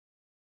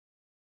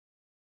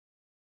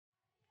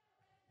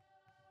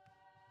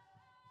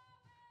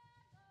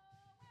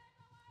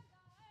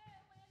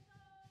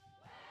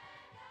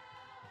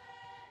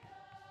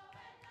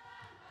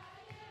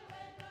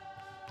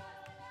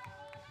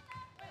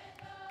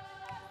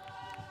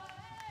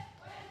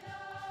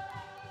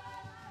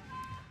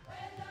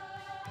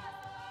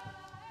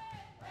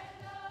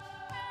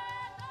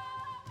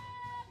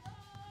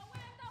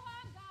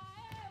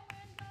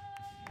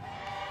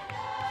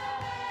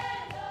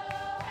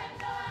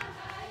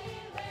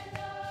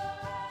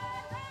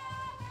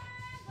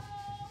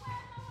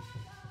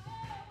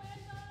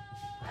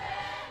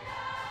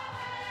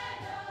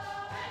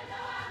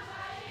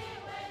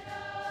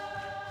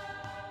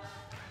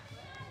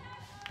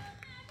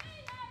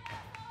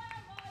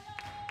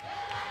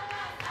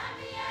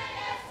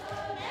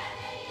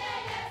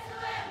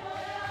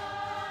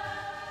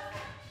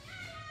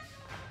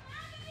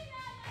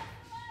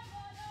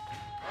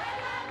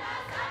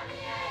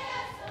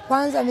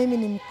Kwanza mimi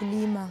ni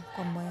mkulima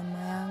kwa mama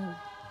yangu.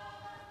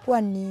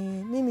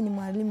 Mimi ni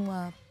mwalimu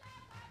wa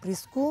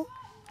preschool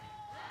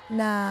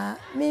na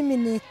mimi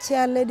ni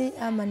chair lady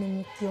ama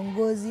ni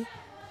kiongozi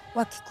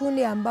wa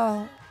kikundi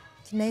ambao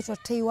kinaitwa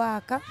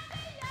Teiwaka.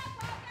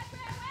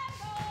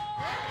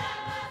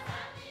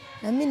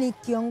 Na mimi ni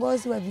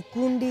kiongozi wa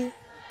vikundi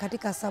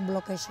katika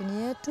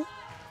sub-location yetu.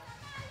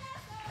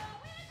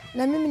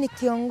 Na mimi ni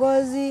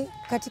kiongozi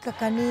katika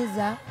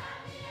kanisa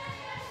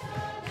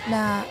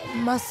na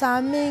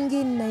masaa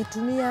mengi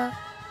ninaitumia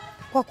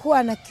kwa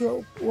kuwa na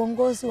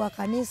uongozi wa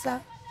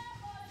kanisa.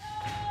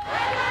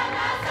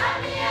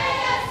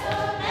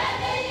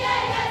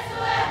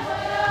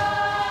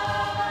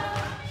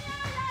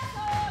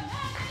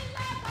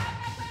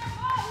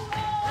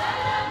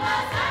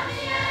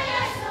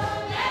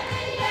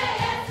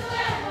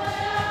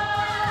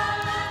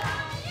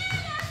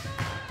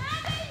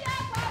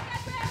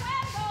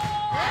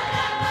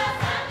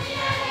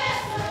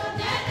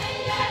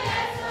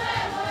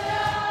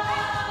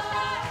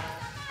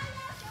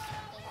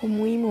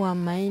 Umuhimu wa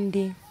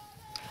mahindi.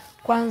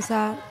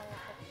 Kwanza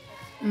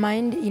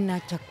mahindi ina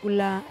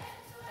chakula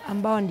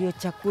ambao ndio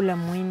chakula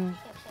muhimu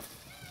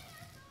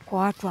kwa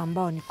watu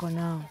ambao niko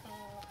nao.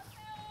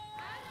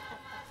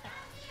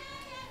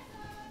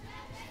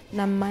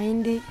 Na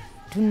mahindi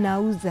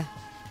tunauza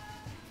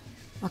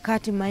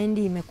wakati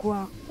mahindi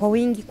imekuwa kwa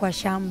wingi kwa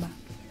shamba.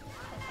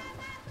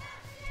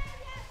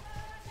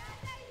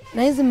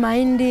 Na hizi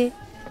mahindi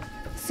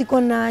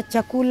siko na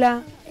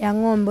chakula ya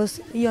ng'ombe,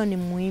 hiyo ni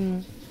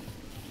muhimu.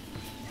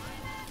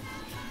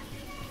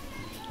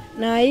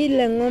 Na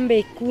ile ng'ombe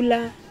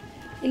ikula,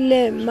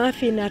 ile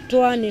mafi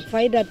inatoa ni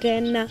faida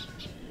tena.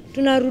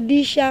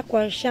 Tunarudisha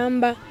kwa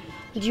shamba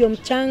ndio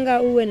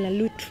mchanga uwe na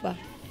rutuba.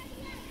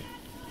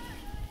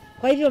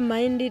 Kwa hivyo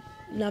mahindi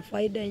na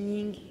faida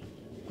nyingi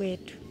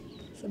kwetu.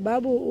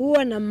 Sababu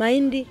huwa na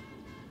mahindi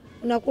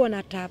unakuwa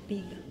na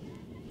tapiga.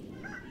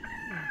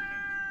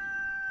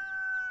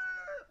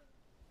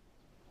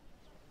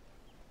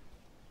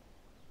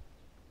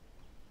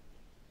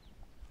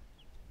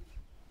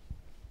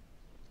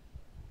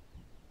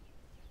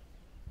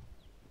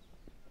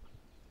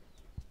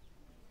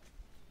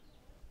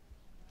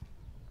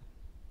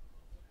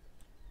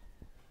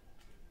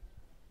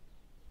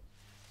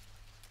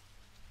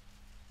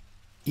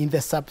 In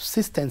the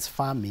subsistence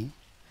farming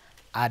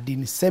and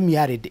in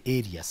semi-arid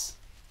areas,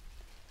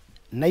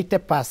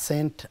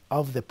 90%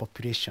 of the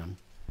population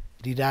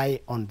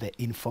rely on the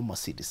informal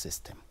seed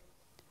system.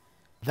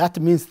 That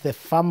means the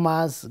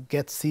farmers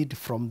get seed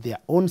from their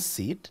own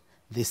seed.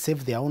 They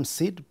save their own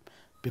seed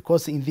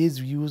because in these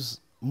we use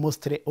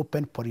mostly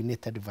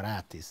open-pollinated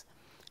varieties.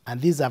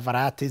 And these are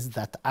varieties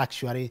that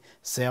actually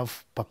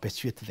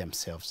self-perpetuate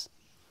themselves.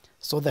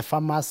 So the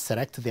farmers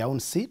select their own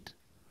seed.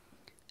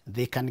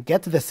 They can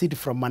get the seed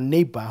from a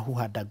neighbor who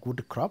had a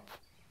good crop.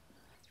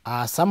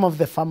 Some of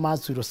the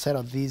farmers will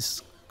sell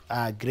these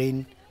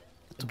grain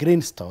to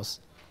grain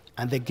stores,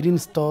 and the grain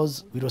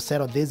stores will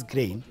sell this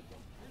grain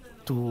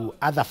to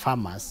other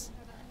farmers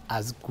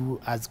as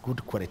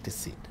good quality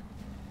seed.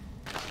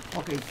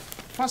 Okay,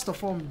 first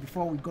of all,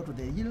 before we go to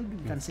the yield,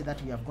 we can say that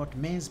we have got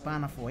maize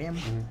banner for M,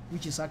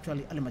 which is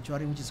actually early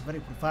maturing, which is very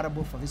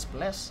preferable for this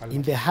place.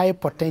 In the high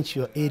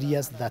potential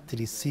areas that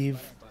receive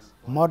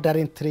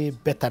moderately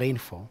better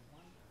rainfall,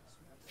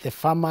 the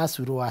farmers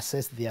will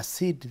assess their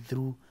seed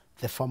through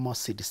the formal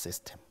seed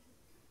system.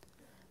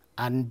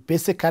 And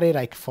basically,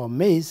 like for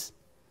maize,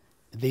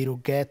 they will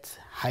get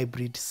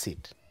hybrid seed.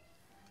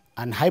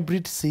 And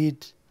hybrid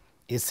seed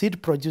is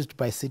seed produced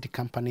by seed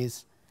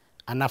companies,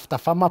 and after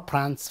farmer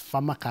plants,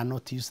 farmer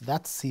cannot use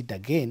that seed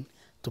again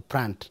to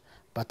plant,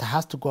 but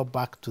has to go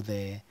back to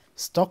the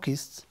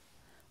stockists,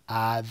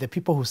 the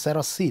people who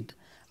sell seed,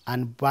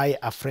 and buy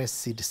a fresh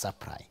seed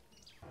supply.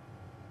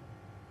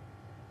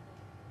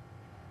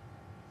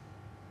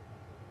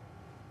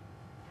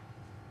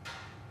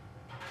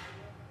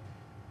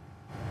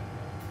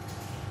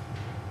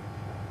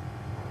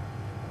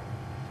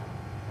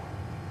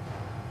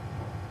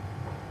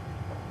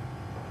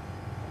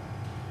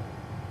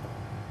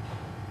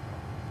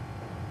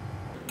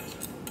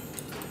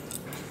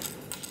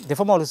 The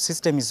formal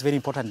system is very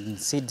important in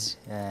seed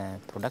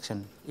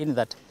production in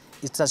that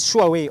it's a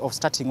sure way of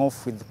starting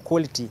off with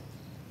quality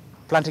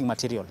planting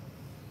material.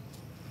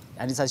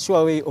 And it's a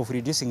sure way of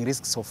reducing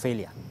risks of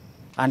failure.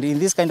 And in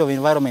this kind of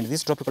environment,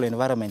 this tropical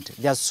environment,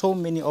 there are so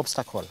many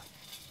obstacles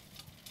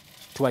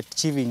to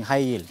achieving high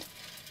yield.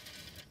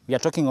 We are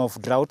talking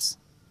of droughts.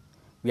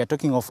 We are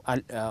talking of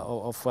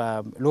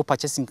low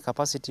purchasing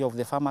capacity of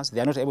the farmers.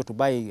 They are not able to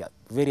buy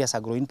various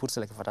agro inputs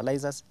like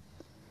fertilizers.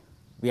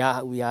 We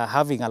are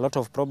having a lot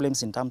of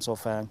problems in terms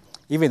of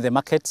even the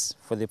markets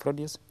for the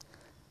produce.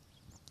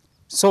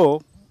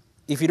 So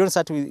if you don't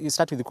start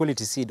with the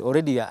quality seed,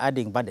 already you are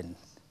adding burden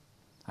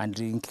and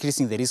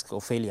increasing the risk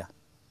of failure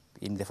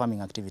in the farming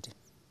activity.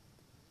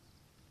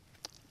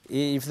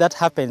 If that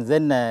happens,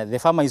 then the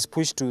farmer is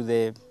pushed to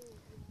the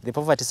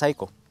poverty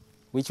cycle,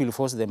 which will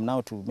force them now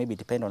to maybe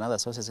depend on other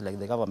sources like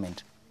the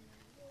government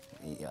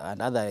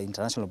and other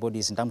international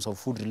bodies in terms of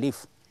food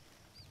relief.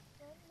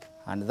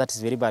 And that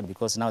is very bad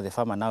because now the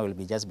farmer now will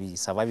just be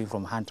surviving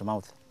from hand to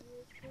mouth.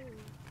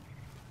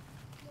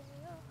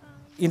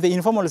 In the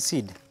informal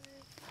seed,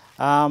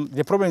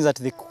 the problem is that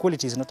the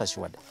quality is not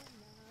assured.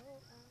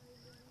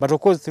 But of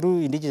course,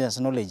 through indigenous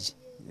knowledge,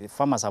 the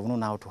farmers have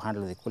known how to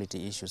handle the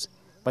quality issues.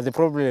 But the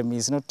problem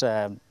is not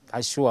a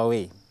sure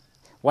way.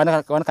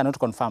 One cannot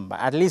confirm, but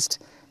at least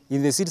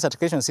in the seed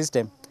certification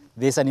system,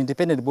 there's an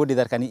independent body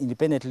that can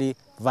independently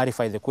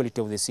verify the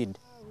quality of the seed.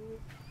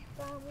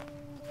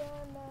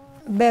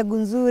 Mbegu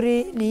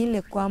nzuri ni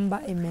ile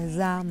kwamba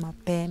imezaa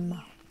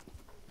mapema.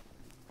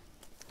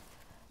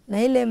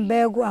 Na ile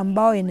mbegu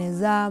ambao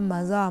inazaa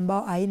mazao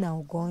ambao haina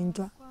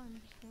ugonjwa.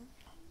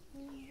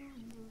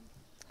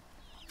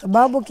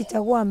 Sababu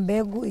kichagua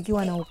mbegu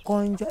ikiwa na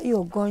ugonjwa,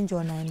 hiyo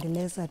ugonjwa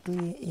unaendeleza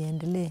tu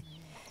iendelee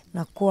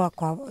na kuwa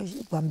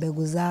kwa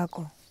mbegu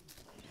zako.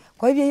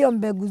 Kwa hivyo hiyo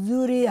mbegu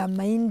nzuri ya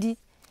mahindi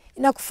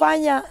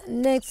inakufanya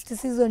next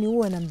season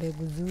uwe na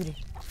mbegu nzuri.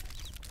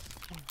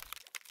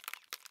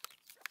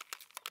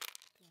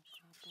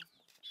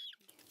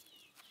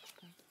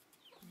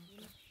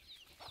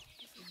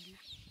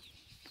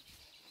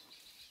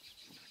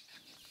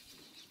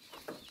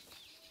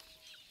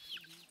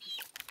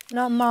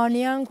 Na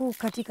maoni yangu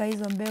katika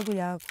hizo mbegu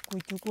ya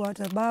kuchukua,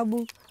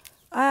 sababu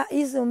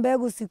hizo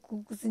mbegu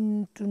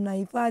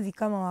tunahifadhi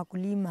kama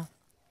wakulima.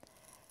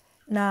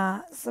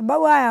 Na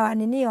sababu haya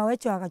wanini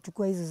wawecho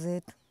wakachukua hizo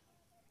zetu.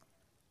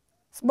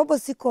 Sababu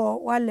siko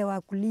wale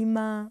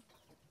wakulima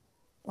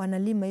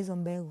wanalima hizo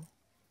mbegu.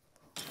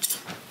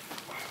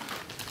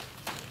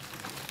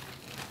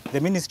 The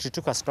ministry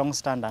took a strong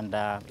stand and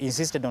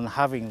insisted on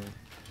having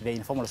the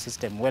informal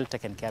system well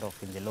taken care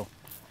of in the law.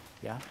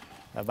 Yeah.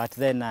 But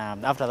then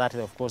after that,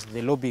 of course,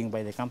 the lobbying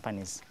by the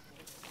companies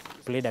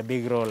played a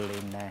big role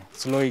in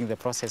slowing the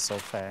process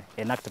of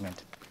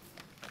enactment.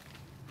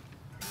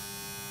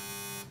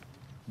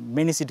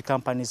 Many seed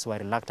companies were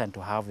reluctant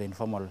to have the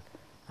informal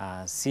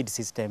seed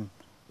system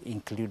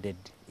included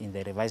in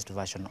the revised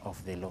version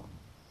of the law.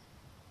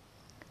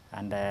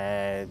 And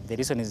the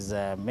reason is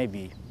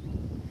maybe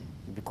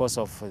because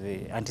of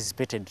the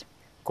anticipated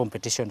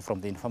competition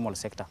from the informal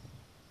sector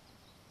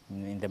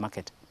in the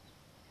market.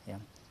 Yeah.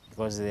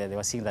 Because they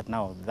were seeing that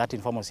now, that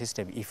informal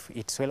system, if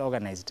it's well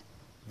organized,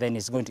 then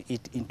it's going to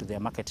eat into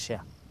their market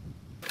share.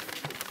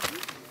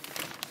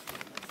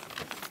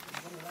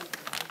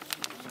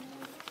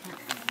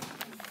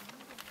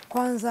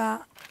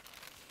 Kwanza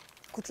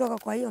kutoka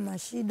kwa hiyo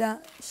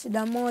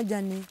shida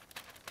moja ni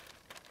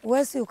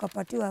uwezi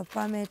ukapatiwa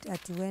permit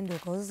ati uende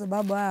kwa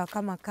sababu haya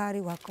kama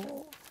kari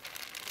wako.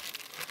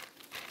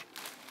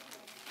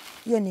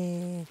 Hiyo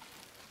ni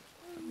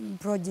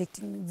project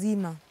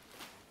nzima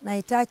na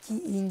itaki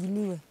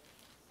iingiliwe.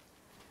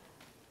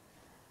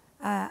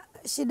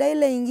 Shida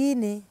ile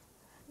ingine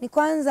ni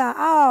kwanza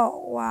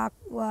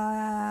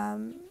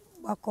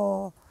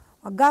wako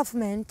wa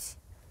government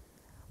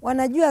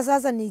wanajua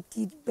sasa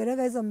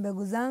nikipeleka hizo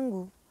mbegu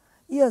zangu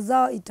hiyo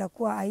zao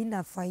itakuwa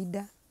haina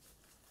faida.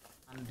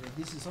 And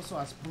this is also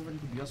has proven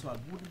to be also a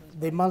good.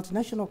 The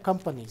multinational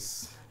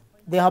companies,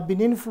 they have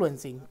been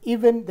influencing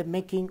even the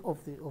making of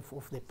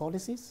the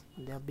policies.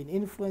 They have been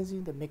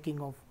influencing the making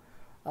of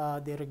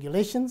the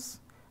regulations,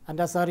 and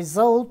as a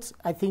result,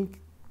 I think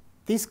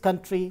this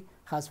country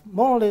has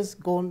more or less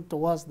gone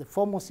towards the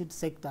formal seed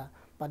sector,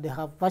 but they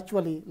have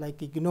virtually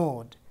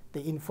ignored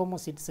the informal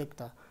seed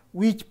sector,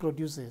 which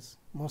produces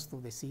most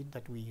of the seed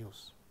that we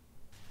use.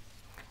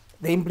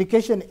 The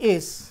implication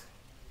is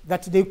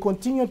that they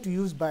continue to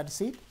use bad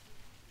seed,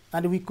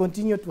 and we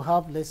continue to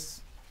have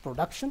less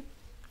production,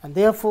 and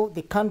therefore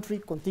the country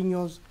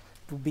continues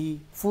to be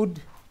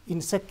food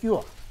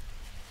insecure.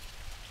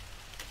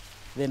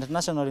 The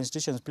international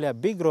institutions play a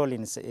big role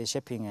in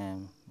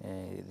shaping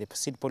the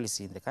seed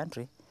policy in the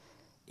country,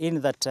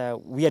 in that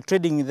we are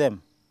trading with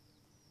them.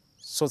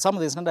 So some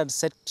of the standards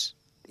set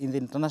in the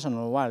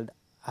international world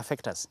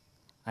affect us,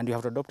 and you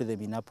have to adopt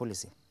them in our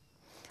policy.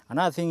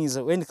 Another thing is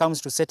when it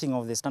comes to setting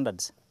of the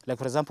standards, like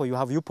for example, you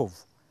have UPOV,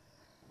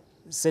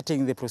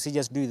 setting the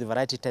procedures to do with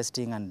variety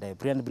testing and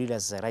pre-and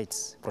breeders'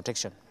 rights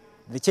protection.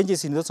 The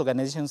changes in those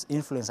organizations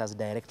influence us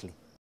directly.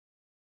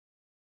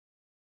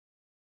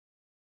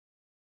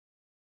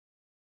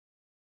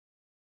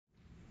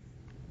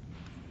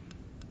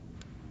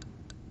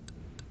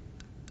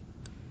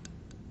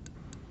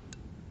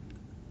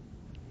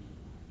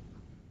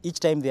 Each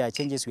time there are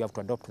changes, we have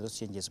to adopt those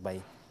changes by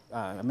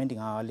amending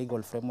our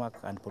legal framework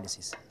and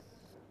policies.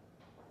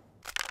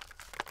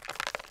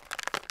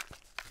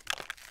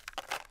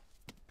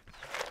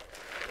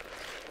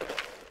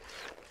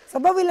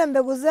 Sababu ile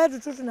mbegu zetu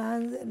tu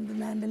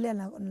tunaendelea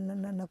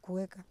na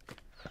kuweka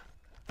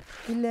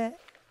ile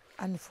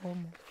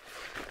informal.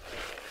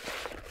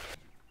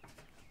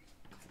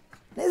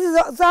 Hizi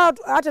zao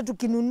hata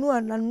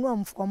tukinunua nanunua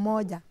mfuko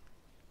moja.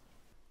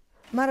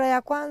 Mara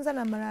ya kwanza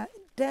na mara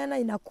tena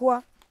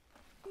inakuwa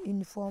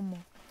informal,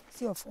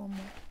 sio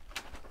formal.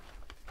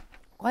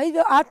 Kwa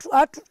hivyo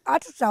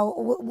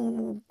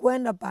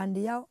kwenda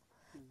pande yao,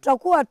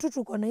 tutakuwa tu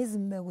tuko na hizi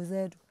mbegu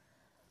zetu.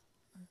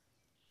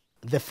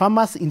 The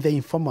farmers in the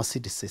informal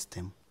seed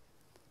system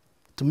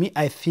to me,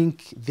 I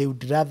think they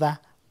would rather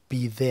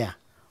be there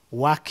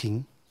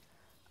working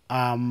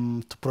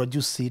to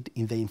produce seed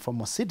in the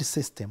informal seed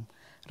system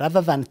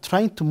rather than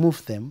trying to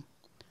move them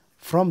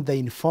from the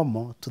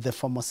informal to the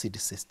formal seed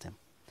system.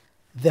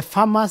 The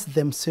farmers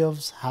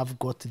themselves have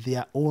got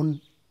their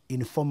own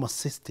informal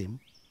system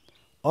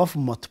of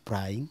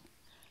multiplying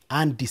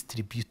and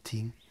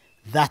distributing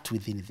that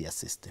within their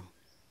system.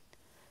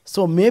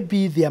 So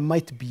maybe there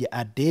might be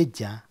a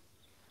danger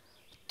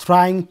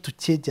trying to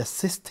change a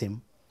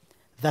system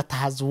that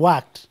has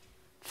worked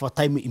for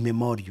time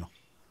immemorial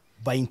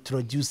by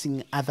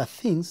introducing other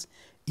things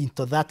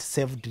into that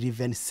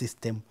self-driven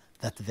system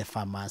that the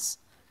farmers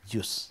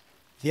use.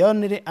 The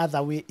only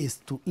other way is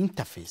to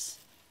interface.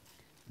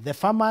 The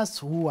farmers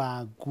who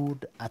are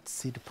good at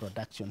seed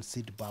production,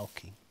 seed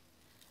bulking,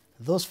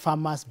 those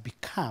farmers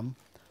become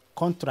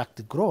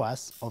contract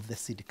growers of the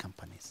seed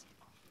companies.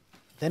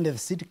 Then the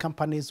seed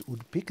companies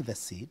would pick the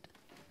seed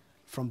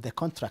from the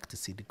contract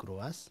seed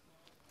growers,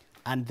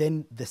 and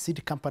then the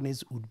seed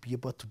companies would be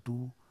able to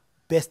do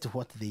best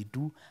what they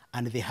do,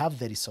 and they have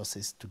the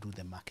resources to do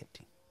the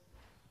marketing.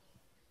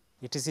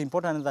 It is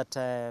important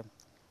that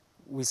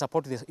we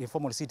support the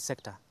informal seed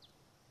sector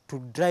to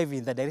drive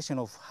in the direction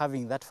of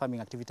having that farming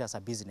activity as a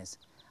business.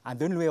 And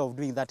the only way of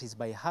doing that is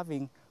by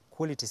having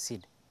quality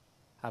seed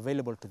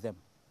available to them.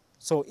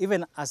 So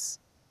even as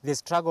they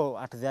struggle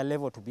at their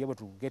level to be able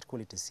to get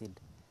quality seed,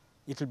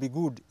 it will be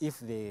good if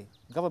the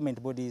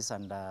government bodies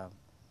and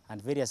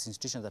various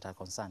institutions that are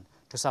concerned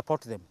to support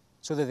them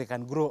so that they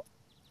can grow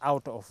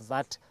out of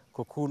that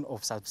cocoon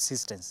of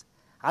subsistence.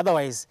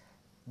 Otherwise,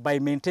 by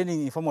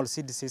maintaining informal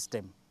seed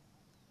system,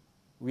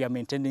 we are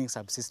maintaining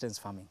subsistence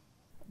farming.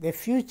 The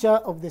future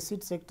of the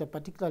seed sector,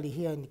 particularly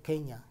here in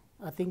Kenya,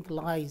 I think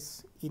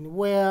lies in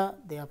where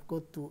they have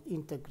got to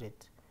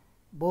integrate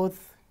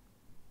both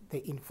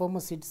the informal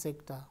seed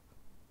sector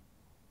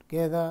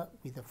together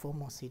with the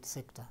formal seed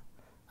sector.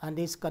 And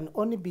this can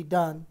only be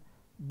done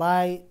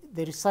by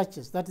the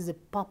researchers, that is the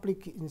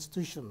public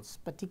institutions,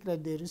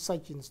 particularly the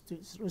research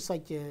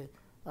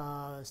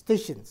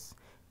stations,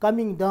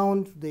 coming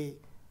down to the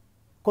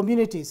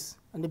communities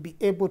and be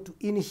able to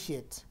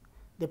initiate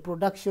the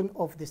production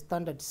of the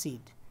standard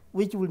seed,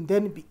 which will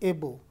then be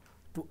able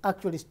to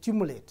actually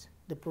stimulate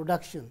the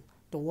production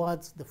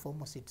towards the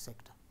formal seed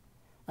sector.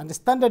 And the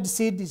standard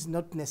seed is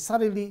not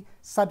necessarily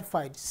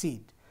certified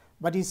seed,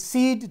 but is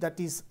seed that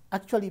is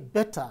actually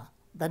better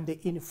than the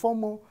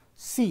informal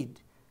seed,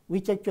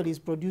 which actually is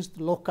produced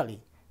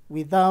locally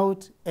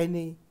without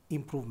any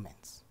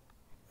improvements.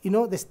 You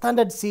know, the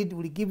standard seed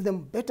will give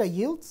them better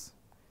yields,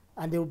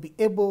 and they will be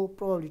able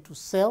probably to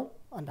sell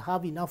and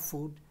have enough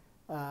food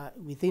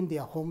within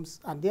their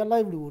homes, and their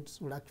livelihoods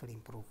will actually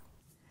improve.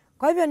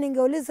 Kwa hivyo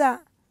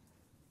ningeuliza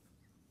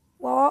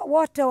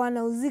wote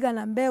wanauzika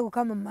na mbegu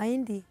kama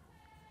mahindi,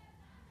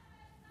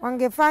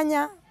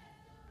 wangefanya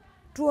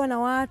tuwe na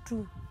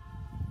watu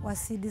wa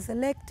seed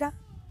selector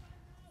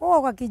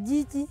wao kwa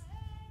kijiji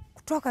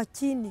kutoka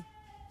chini,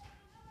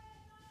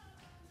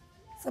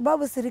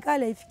 sababu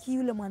serikali haifikii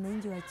yule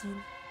mwananchi wa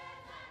chini.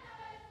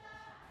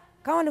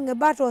 Kama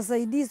tungepata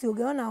wasaidizi,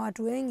 ungeona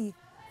watu wengi,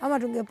 ama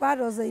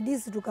tungepata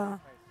wasaidizi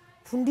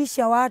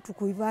tukafundisha watu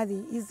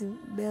kuhifadhi hizi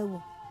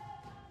mbegu.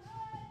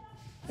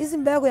 Hizi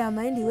mbegu ya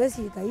mahindi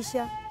haiwezi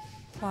ikaisha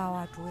kwa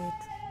watu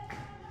wetu.